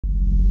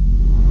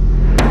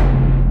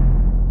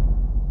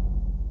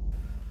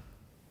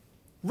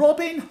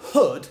Robin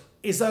Hood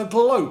is a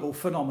global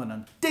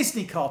phenomenon.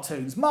 Disney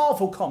cartoons,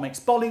 Marvel comics,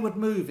 Bollywood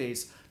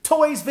movies,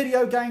 toys,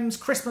 video games,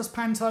 Christmas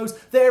pantos.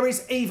 There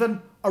is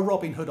even a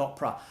Robin Hood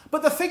opera.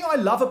 But the thing I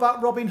love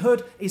about Robin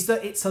Hood is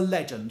that it's a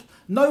legend.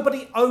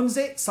 Nobody owns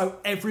it, so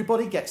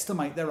everybody gets to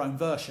make their own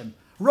version.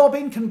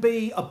 Robin can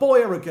be a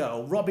boy or a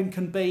girl. Robin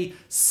can be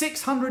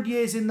 600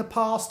 years in the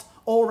past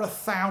or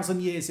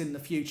 1,000 years in the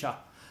future.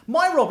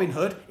 My Robin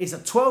Hood is a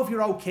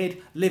 12-year-old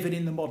kid living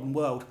in the modern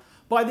world.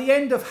 By the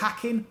end of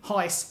Hacking,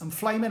 Heist and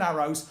Flaming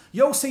Arrows,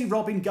 you'll see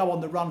Robin go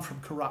on the run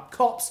from corrupt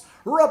cops,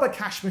 rob a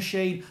cash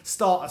machine,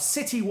 start a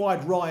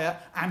city-wide riot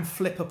and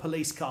flip a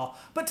police car.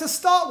 But to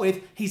start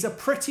with, he's a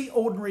pretty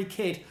ordinary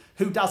kid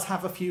who does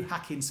have a few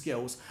hacking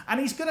skills, and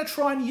he's going to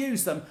try and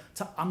use them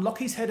to unlock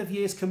his head of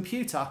year's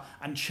computer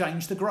and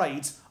change the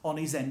grades on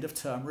his end of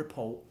term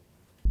report.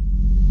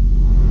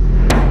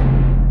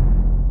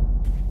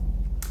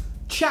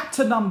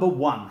 Chapter number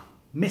 1.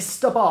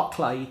 Mr.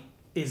 Barclay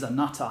is a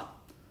nutter.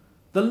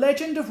 The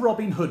legend of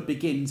Robin Hood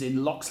begins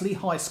in Loxley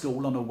High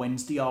School on a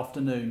Wednesday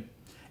afternoon.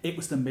 It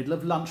was the middle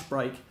of lunch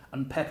break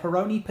and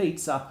pepperoni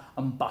pizza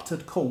and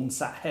buttered corn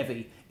sat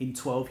heavy in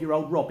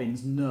 12-year-old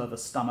Robin's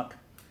nervous stomach.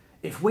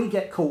 "If we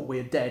get caught,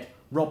 we're dead,"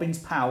 Robin's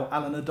pal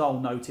Alan Adol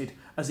noted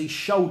as he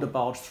shoulder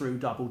barged through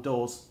double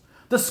doors.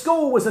 The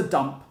school was a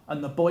dump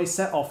and the boys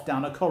set off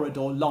down a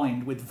corridor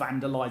lined with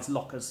vandalised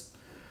lockers.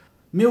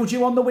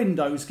 Mildew on the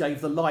windows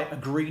gave the light a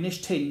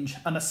greenish tinge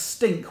and a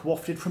stink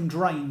wafted from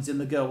drains in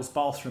the girls'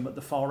 bathroom at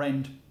the far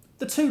end.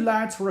 The two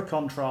lads were a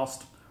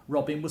contrast.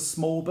 Robin was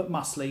small but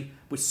muscly,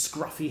 with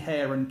scruffy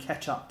hair and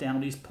ketchup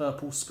down his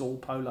purple school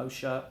polo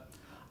shirt.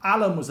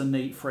 Alan was a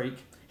neat freak.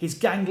 His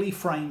gangly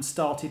frame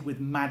started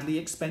with madly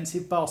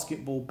expensive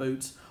basketball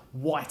boots,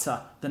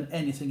 whiter than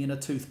anything in a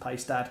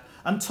toothpaste ad,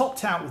 and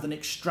topped out with an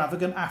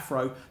extravagant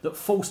afro that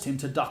forced him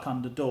to duck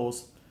under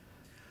doors.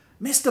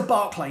 "Mr.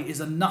 Barclay is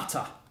a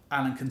nutter,"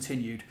 Alan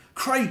continued.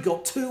 "Craig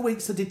got 2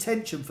 weeks of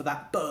detention for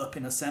that burp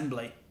in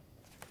assembly."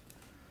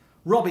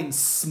 Robin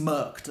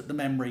smirked at the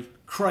memory.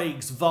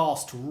 Craig's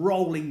vast,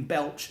 rolling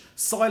belch,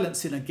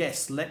 silencing a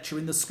guest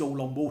lecturing the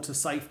school on water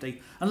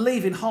safety and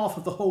leaving half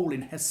of the hall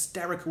in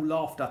hysterical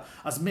laughter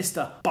as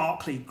Mr.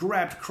 Barclay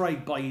grabbed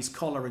Craig by his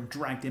collar and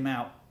dragged him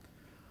out.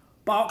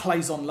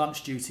 "Barclay's on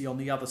lunch duty on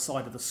the other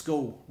side of the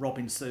school,"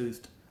 Robin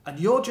soothed. "And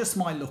you're just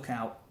my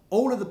lookout.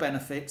 All of the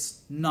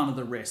benefits, none of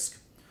the risk."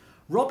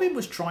 Robin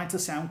was trying to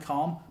sound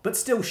calm, but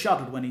still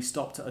shuddered when he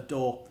stopped at a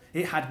door.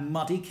 It had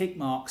muddy kick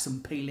marks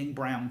and peeling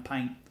brown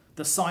paint.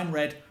 The sign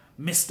read,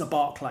 "Mr.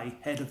 Barclay,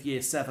 head of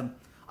year 7,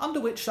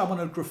 under which someone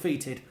had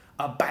graffitied,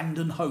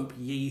 "Abandon hope,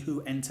 ye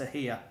who enter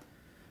here."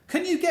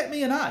 "Can you get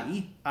me an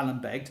A?" Alan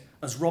begged,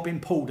 as Robin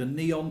pulled a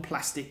neon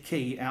plastic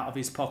key out of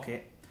his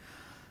pocket.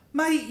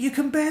 "Mate, you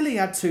can barely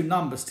add 2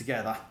 numbers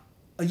together."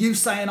 "Are you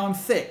saying I'm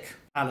thick?"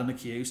 Alan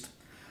accused.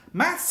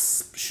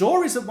 "Maths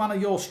sure isn't one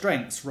of your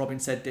strengths," Robin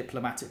said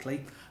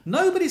diplomatically.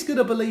 "Nobody's going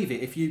to believe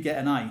it if you get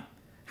an A."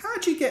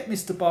 "How'd you get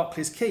Mr.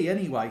 Barclay's key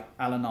anyway?"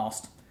 Alan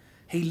asked.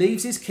 "He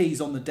leaves his keys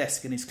on the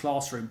desk in his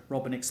classroom,"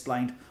 Robin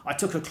explained. "I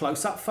took a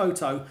close-up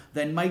photo,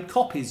 then made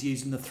copies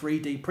using the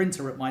 3D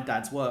printer at my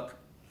dad's work."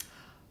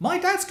 "My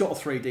dad's got a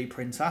 3D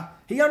printer.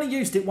 He only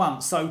used it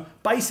once, so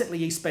basically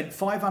he spent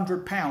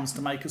 £500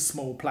 to make a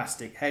small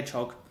plastic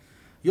hedgehog."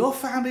 "Your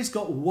family's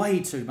got way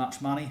too much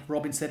money,"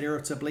 Robin said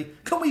irritably.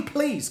 "Can we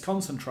please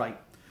concentrate?"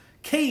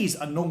 Keys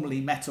are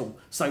normally metal,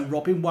 so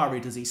Robin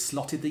worried as he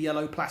slotted the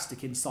yellow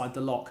plastic inside the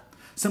lock.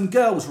 Some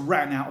girls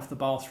ran out of the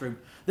bathroom.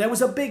 There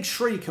was a big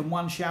shriek and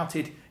one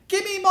shouted,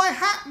 "Gimme my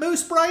hat,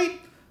 Moose Brain!"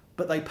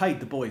 But they paid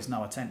the boys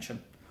no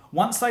attention.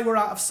 Once they were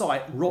out of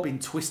sight, Robin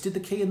twisted the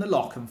key in the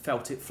lock and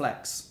felt it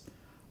flex.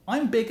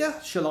 "I'm bigger,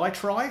 shall I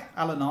try?"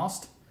 Alan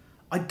asked.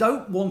 "I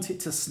don't want it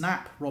to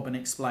snap," Robin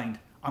explained.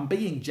 "I'm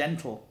being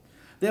gentle."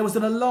 There was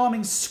an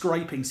alarming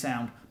scraping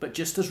sound, but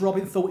just as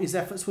Robin thought his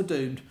efforts were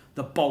doomed,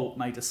 the bolt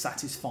made a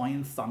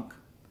satisfying thunk.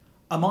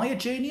 "Am I a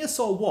genius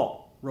or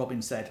what?"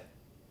 Robin said.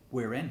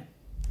 "We're in."